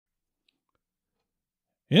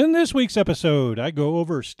In this week's episode, I go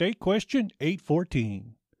over State Question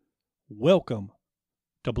 814. Welcome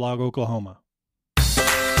to Blog Oklahoma.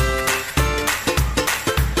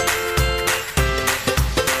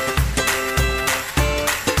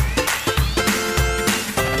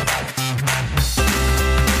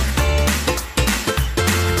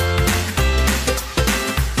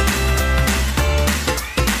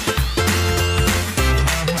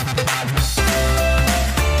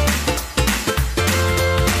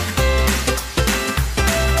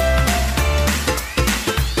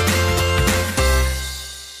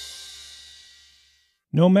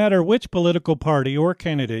 No matter which political party or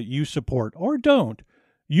candidate you support or don't,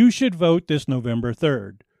 you should vote this November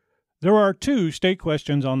 3rd. There are 2 state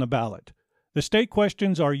questions on the ballot. The state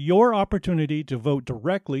questions are your opportunity to vote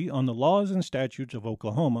directly on the laws and statutes of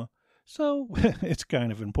Oklahoma, so it's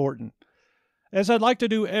kind of important. As I'd like to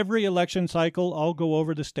do every election cycle, I'll go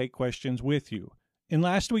over the state questions with you. In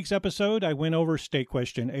last week's episode, I went over State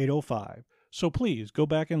Question 805, so please go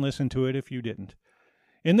back and listen to it if you didn't.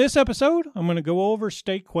 In this episode, I'm going to go over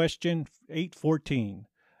State Question 814,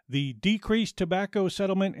 the Decreased Tobacco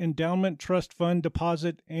Settlement Endowment Trust Fund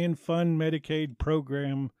Deposit and Fund Medicaid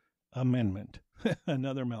Program Amendment.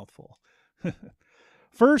 Another mouthful.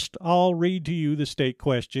 First, I'll read to you the state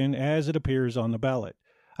question as it appears on the ballot.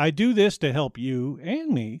 I do this to help you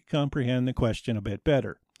and me comprehend the question a bit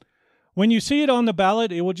better. When you see it on the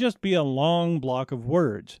ballot, it will just be a long block of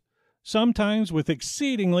words, sometimes with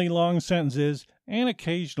exceedingly long sentences, and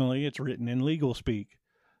occasionally it's written in legal speak,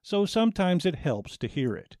 so sometimes it helps to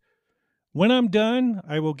hear it. When I'm done,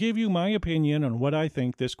 I will give you my opinion on what I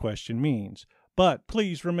think this question means, but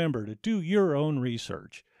please remember to do your own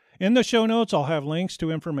research. In the show notes, I'll have links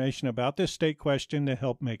to information about this state question to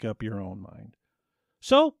help make up your own mind.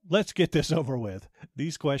 So, let's get this over with.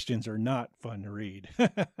 These questions are not fun to read.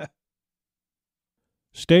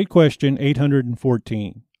 State Question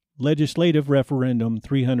 814. Legislative Referendum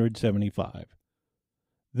 375.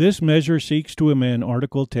 This measure seeks to amend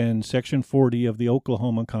Article 10, Section 40 of the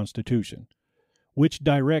Oklahoma Constitution, which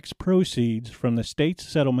directs proceeds from the state's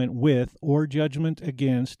settlement with or judgment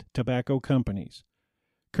against tobacco companies.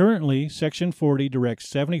 Currently, Section 40 directs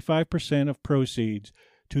 75% of proceeds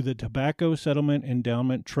to the Tobacco Settlement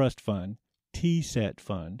Endowment Trust Fund, TSET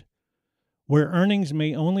Fund, where earnings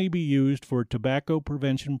may only be used for tobacco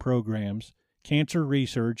prevention programs, cancer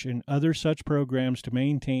research, and other such programs to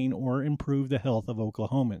maintain or improve the health of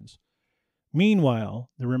Oklahomans.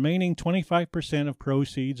 Meanwhile, the remaining 25% of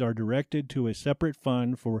proceeds are directed to a separate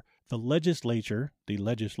fund for the legislature, the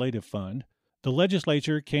legislative fund. The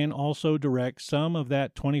legislature can also direct some of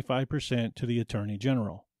that 25% to the Attorney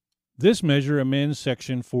General. This measure amends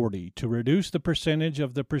Section 40 to reduce the percentage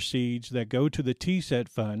of the proceeds that go to the TSET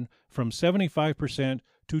fund from 75%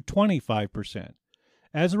 to 25%.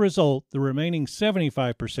 As a result, the remaining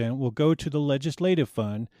 75% will go to the legislative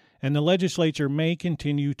fund, and the legislature may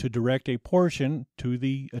continue to direct a portion to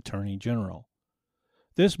the Attorney General.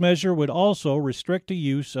 This measure would also restrict the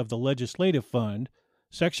use of the legislative fund.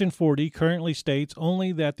 Section 40 currently states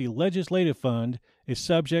only that the legislative fund is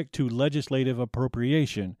subject to legislative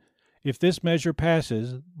appropriation. If this measure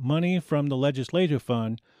passes, money from the legislative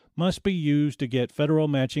fund must be used to get federal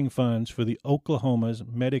matching funds for the Oklahoma's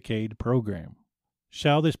Medicaid program.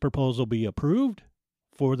 Shall this proposal be approved?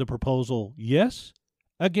 For the proposal, yes.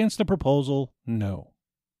 Against the proposal, no.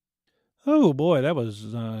 Oh boy, that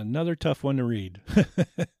was another tough one to read.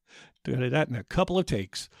 Did that in a couple of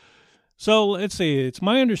takes. So let's see, it's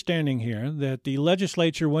my understanding here that the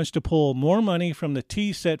legislature wants to pull more money from the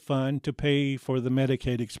TSET fund to pay for the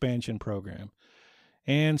Medicaid expansion program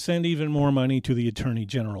and send even more money to the Attorney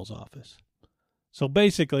General's office. So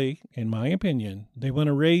basically, in my opinion, they want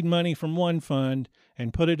to raid money from one fund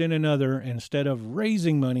and put it in another instead of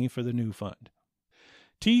raising money for the new fund.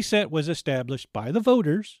 TSET was established by the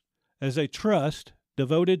voters as a trust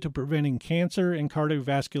devoted to preventing cancer and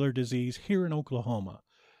cardiovascular disease here in Oklahoma.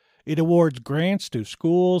 It awards grants to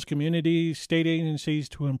schools, communities, state agencies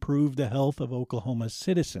to improve the health of Oklahoma's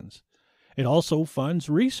citizens. It also funds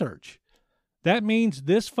research. That means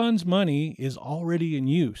this fund's money is already in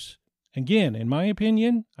use. Again, in my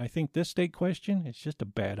opinion, I think this state question is just a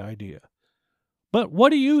bad idea. But what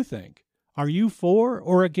do you think? Are you for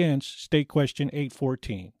or against State Question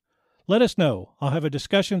 814? Let us know. I'll have a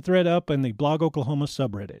discussion thread up in the Blog Oklahoma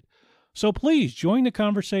subreddit. So please join the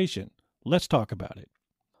conversation. Let's talk about it.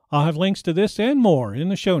 I'll have links to this and more in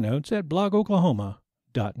the show notes at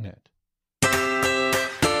blogoklahoma.net.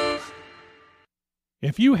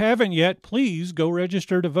 If you haven't yet, please go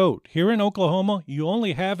register to vote. Here in Oklahoma, you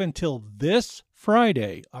only have until this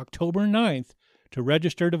Friday, October 9th, to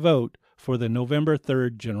register to vote for the November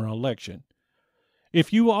 3rd general election.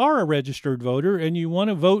 If you are a registered voter and you want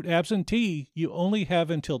to vote absentee, you only have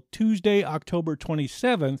until Tuesday, October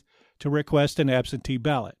 27th to request an absentee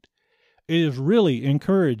ballot. It is really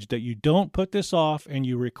encouraged that you don't put this off and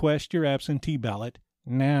you request your absentee ballot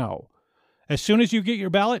now. As soon as you get your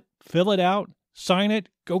ballot, fill it out, sign it,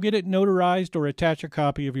 go get it notarized, or attach a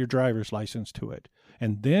copy of your driver's license to it,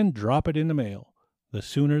 and then drop it in the mail. The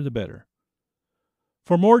sooner the better.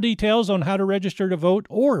 For more details on how to register to vote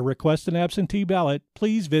or request an absentee ballot,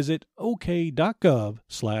 please visit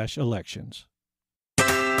ok.gov/elections.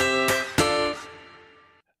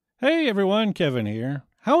 Hey everyone, Kevin here.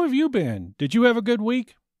 How have you been? Did you have a good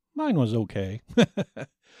week? Mine was okay.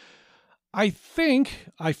 I think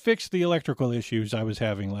I fixed the electrical issues I was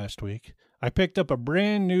having last week. I picked up a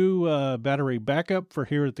brand new battery backup for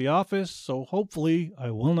here at the office, so hopefully I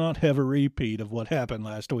will not have a repeat of what happened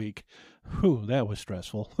last week. Whew, that was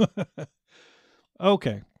stressful.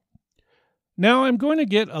 Okay. Now I'm going to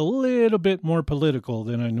get a little bit more political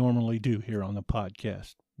than I normally do here on the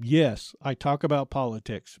podcast. Yes, I talk about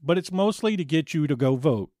politics, but it's mostly to get you to go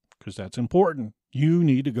vote, because that's important. You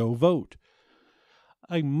need to go vote.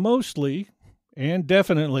 I mostly and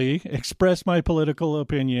definitely express my political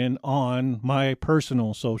opinion on my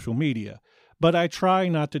personal social media, but I try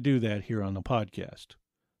not to do that here on the podcast.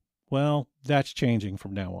 Well, that's changing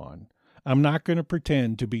from now on. I'm not going to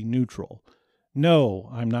pretend to be neutral. No,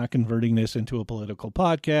 I'm not converting this into a political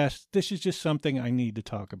podcast. This is just something I need to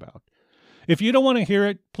talk about. If you don't want to hear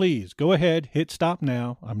it, please go ahead, hit stop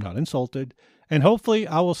now. I'm not insulted. And hopefully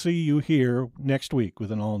I will see you here next week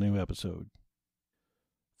with an all-new episode.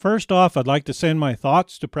 First off, I'd like to send my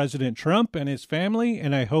thoughts to President Trump and his family,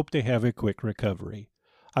 and I hope they have a quick recovery.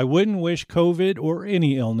 I wouldn't wish COVID or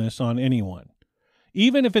any illness on anyone,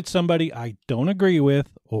 even if it's somebody I don't agree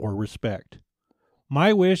with or respect.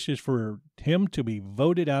 My wish is for him to be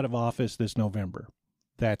voted out of office this November.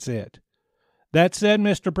 That's it. That said,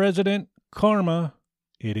 Mr. President, karma,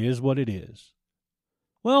 it is what it is.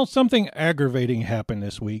 Well, something aggravating happened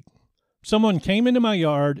this week. Someone came into my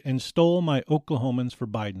yard and stole my Oklahomans for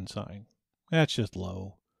Biden sign. That's just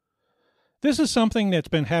low. This is something that's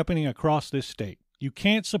been happening across this state. You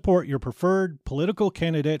can't support your preferred political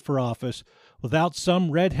candidate for office without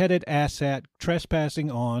some red-headed asshat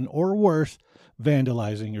trespassing on, or worse,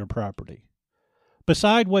 vandalizing your property.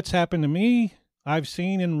 Beside what's happened to me, I've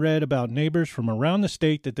seen and read about neighbors from around the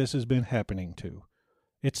state that this has been happening to.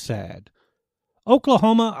 It's sad.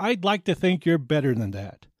 Oklahoma, I'd like to think you're better than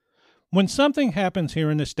that. When something happens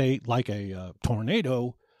here in the state, like a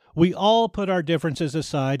tornado, we all put our differences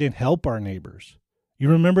aside and help our neighbors. You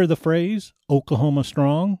remember the phrase, Oklahoma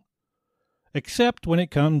strong? Except when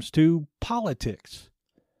it comes to politics.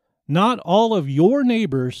 Not all of your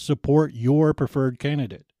neighbors support your preferred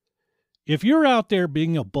candidate. If you're out there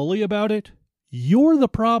being a bully about it, you're the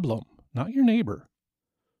problem, not your neighbor.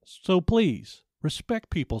 So please, respect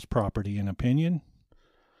people's property and opinion.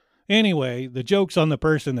 Anyway, the joke's on the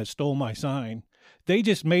person that stole my sign. They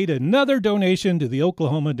just made another donation to the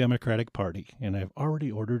Oklahoma Democratic Party, and I've already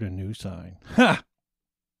ordered a new sign. Ha!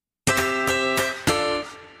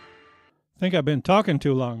 Think I've been talking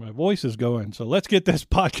too long. My voice is going, so let's get this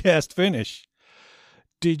podcast finished.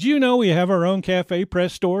 Did you know we have our own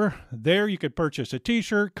CafePress store? There you could purchase a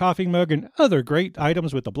t-shirt, coffee mug, and other great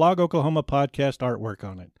items with the Blog Oklahoma podcast artwork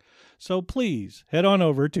on it. So please head on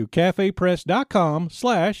over to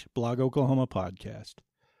cafepress.com/Blog Oklahoma podcast.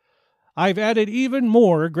 I've added even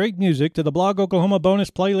more great music to the Blog Oklahoma bonus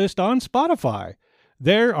playlist on Spotify.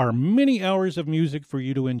 There are many hours of music for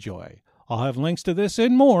you to enjoy. I'll have links to this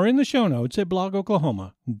and more in the show notes at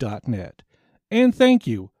blogoklahoma.net. And thank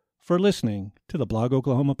you for listening to the Blog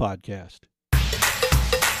Oklahoma podcast.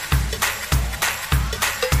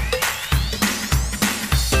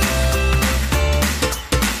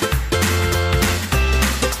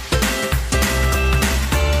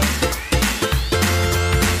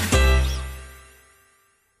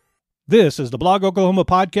 This is the Blog Oklahoma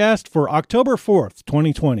podcast for October 4th,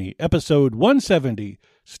 2020, episode 170,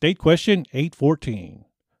 State Question 814.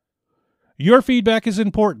 Your feedback is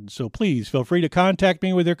important, so please feel free to contact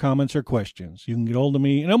me with your comments or questions. You can get hold of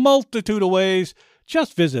me in a multitude of ways.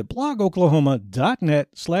 Just visit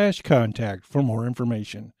blogoklahoma.net/contact for more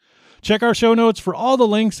information. Check our show notes for all the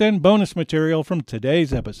links and bonus material from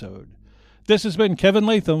today's episode. This has been Kevin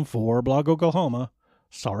Latham for Blog Oklahoma.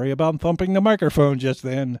 Sorry about thumping the microphone just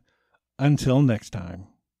then. Until next time.